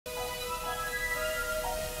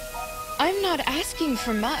I'm not asking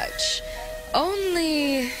for much.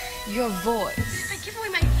 Only your voice. Give away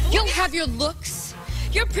my voice. You'll have your looks,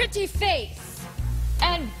 your pretty face,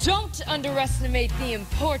 and don't underestimate the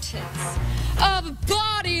importance of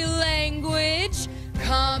body language.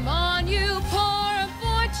 Come on, you poor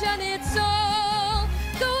unfortunate soul.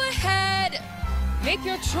 Go ahead, make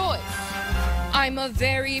your choice. I'm a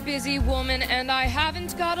very busy woman and I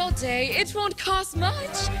haven't got all day. It won't cost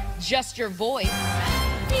much, just your voice.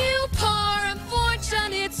 You poor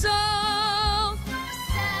unfortunate soul.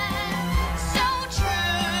 So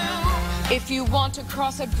true. If you want to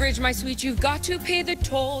cross a bridge, my sweet, you've got to pay the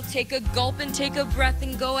toll. Take a gulp and take a breath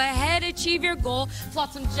and go ahead, achieve your goal.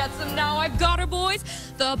 Flotsam jetsam, now I've got her, boys.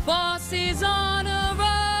 The boss is on a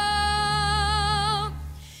roll.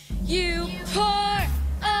 You poor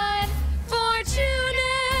unfortunate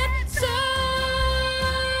soul.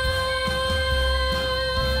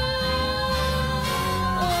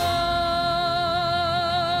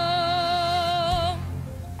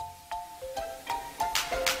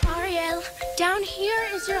 Ariel, down here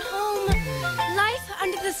is your home. Life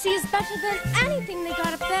under the sea is better than anything they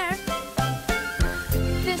got up there.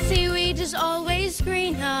 The seaweed is always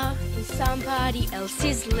greener in somebody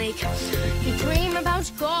else's lake. You dream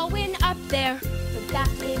about going up there, but that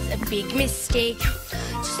is a big mistake.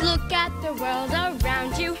 Just look at the world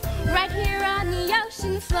around you, right here on the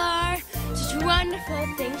ocean floor. Such wonderful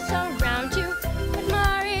things surround you. What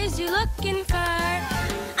more is you looking for?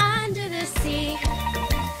 Under the sea,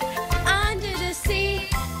 under the sea.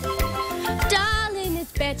 Darling,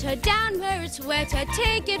 it's better down where it's wetter.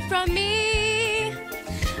 Take it from me.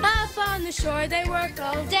 Up on the shore they work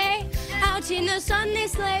all day. Out in the sun they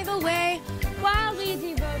slave away, while we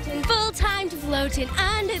devote full time to floating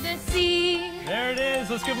under the sea. There it is.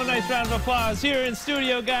 Let's give them a nice round of applause here in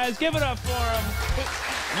studio, guys. Give it up for them.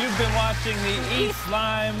 You've been watching the East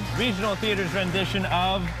Lyme Regional Theater's rendition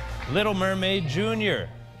of Little Mermaid Jr.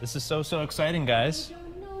 This is so exciting, guys. I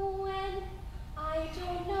don't know when, I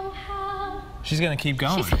don't know how. She's going to keep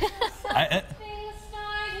going.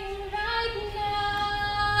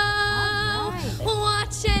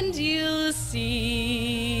 Watch and you'll see.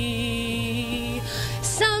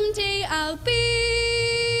 Someday I'll be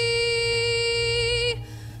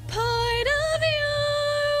part of your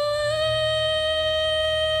world.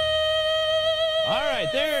 All right,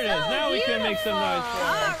 there it is. Now we can make some noise for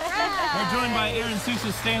her. We're joined by Aaron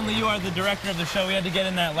Sousa. Stanley, you are the director of the show. We had to get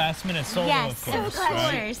in that last-minute solo, yes, of course.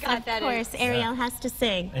 Of course. Ariel has to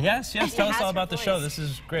sing. Yes. Tell us all about the show. This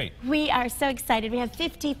is great. We are so excited. We have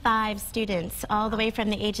 55 students, all the way from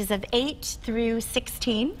the ages of 8 through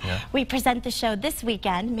 16. Yeah. We present the show this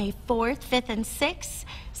weekend, May 4th, 5th, and 6th.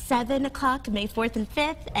 7 o'clock, May 4th and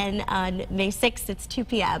 5th, and on May 6th, it's 2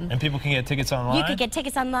 p.m. And people can get tickets online? You can get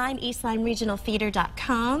tickets online,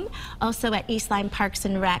 eastlymeregionaltheater.com, also at East Lyme Parks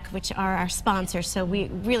and Rec, which are our sponsors, so we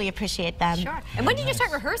really appreciate them. Sure. And when did you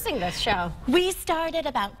start rehearsing this show? We started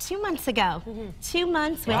about 2 months ago. 2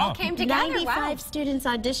 months with All came together. 95 students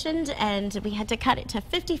auditioned, and we had to cut it to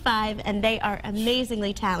 55, and they are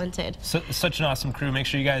amazingly talented. Such an awesome crew. Make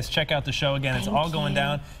sure you guys check out the show again. It's all going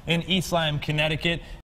down in East Lyme, Connecticut.